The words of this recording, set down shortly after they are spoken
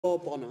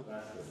Bonner.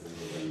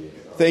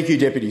 Thank you,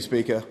 Deputy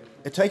Speaker.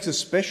 It takes a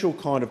special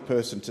kind of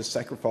person to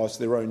sacrifice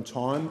their own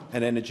time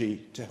and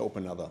energy to help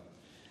another.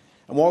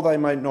 And while they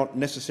may not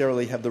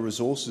necessarily have the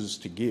resources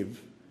to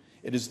give,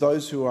 it is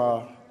those who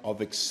are of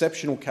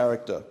exceptional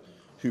character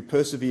who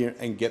persevere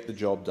and get the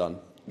job done,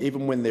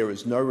 even when there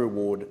is no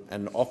reward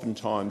and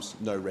oftentimes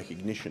no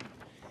recognition.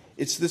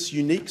 It's this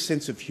unique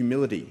sense of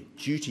humility,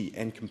 duty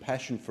and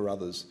compassion for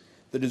others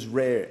that is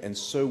rare and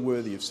so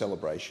worthy of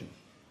celebration.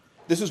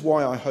 This is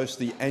why I host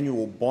the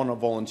annual Bonner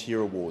Volunteer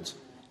Awards,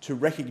 to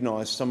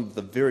recognise some of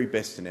the very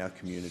best in our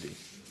community.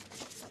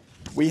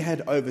 We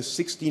had over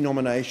 60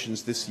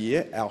 nominations this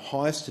year, our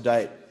highest to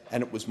date,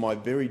 and it was my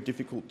very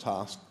difficult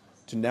task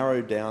to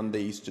narrow down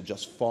these to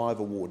just 5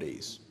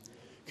 awardees.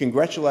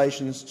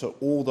 Congratulations to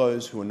all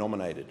those who are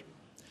nominated.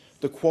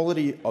 The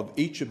quality of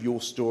each of your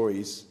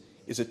stories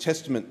is a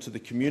testament to the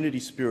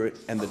community spirit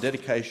and the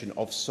dedication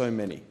of so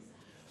many.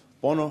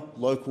 Bonner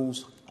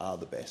locals are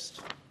the best.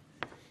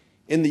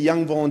 In the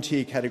Young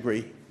Volunteer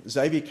category,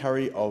 Xavier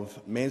Curry of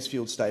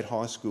Mansfield State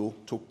High School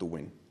took the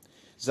win.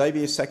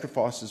 Xavier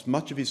sacrifices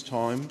much of his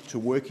time to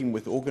working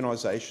with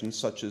organisations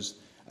such as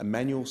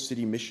Emmanuel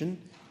City Mission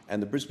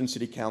and the Brisbane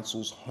City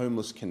Council's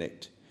Homeless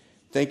Connect.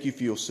 Thank you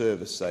for your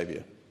service,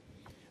 Xavier.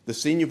 The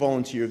Senior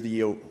Volunteer of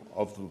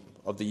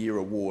the Year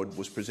award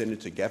was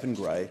presented to Gavin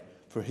Gray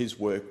for his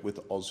work with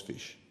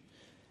Ozfish.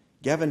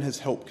 Gavin has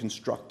helped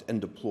construct and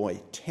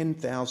deploy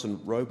 10,000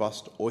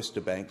 robust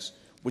oyster banks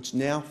which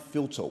now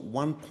filter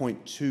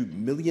 1.2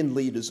 million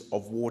litres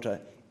of water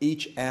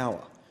each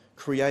hour,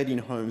 creating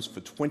homes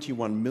for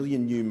 21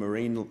 million new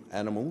marine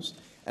animals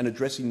and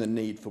addressing the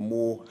need for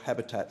more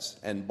habitats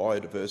and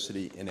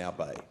biodiversity in our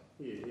bay.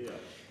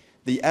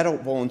 The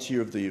Adult Volunteer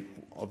of the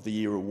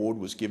Year award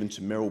was given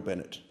to Meryl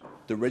Bennett,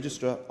 the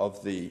Registrar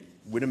of the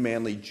Winner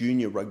Manly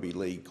Junior Rugby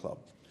League Club.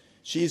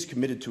 She is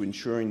committed to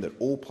ensuring that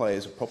all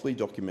players are properly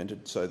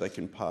documented so they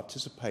can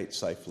participate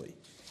safely.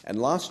 And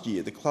last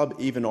year, the club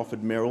even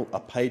offered Meryl a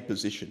paid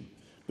position,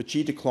 but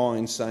she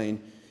declined,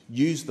 saying,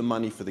 "Use the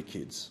money for the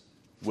kids."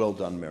 Well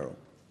done, Meryl.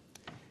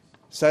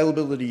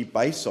 Sailability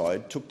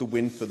Bayside took the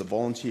win for the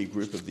Volunteer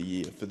Group of the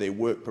Year for their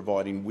work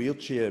providing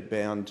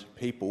wheelchair-bound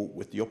people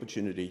with the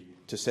opportunity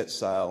to set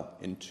sail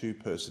in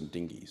 2-person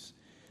dinghies.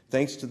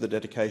 Thanks to the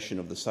dedication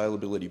of the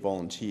Sailability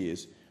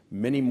volunteers,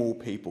 many more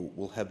people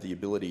will have the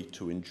ability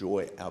to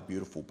enjoy our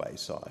beautiful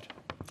Bayside.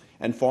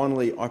 And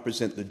finally, I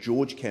present the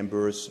George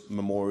Camburis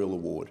Memorial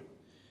Award.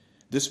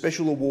 This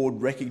special award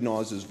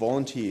recognises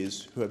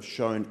volunteers who have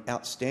shown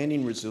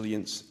outstanding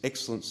resilience,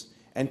 excellence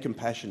and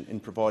compassion in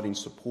providing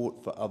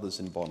support for others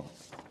in Bonner.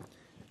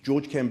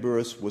 George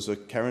Camburis was a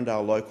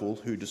Carindale local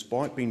who,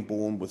 despite being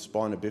born with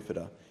spina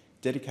bifida,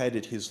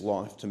 dedicated his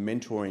life to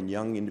mentoring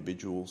young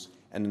individuals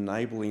and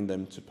enabling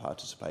them to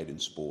participate in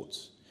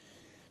sports.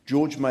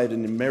 George made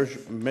an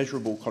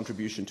immeasurable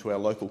contribution to our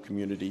local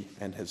community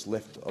and has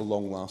left a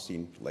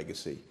long-lasting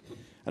legacy.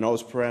 And I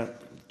was proud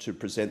to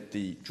present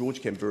the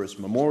George Camburis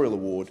Memorial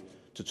Award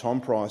to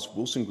Tom Price,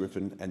 Wilson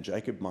Griffin and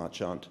Jacob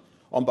Marchant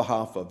on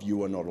behalf of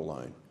You Are Not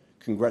Alone.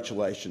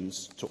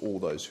 Congratulations to all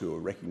those who are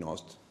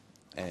recognised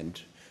and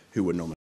who were nominated.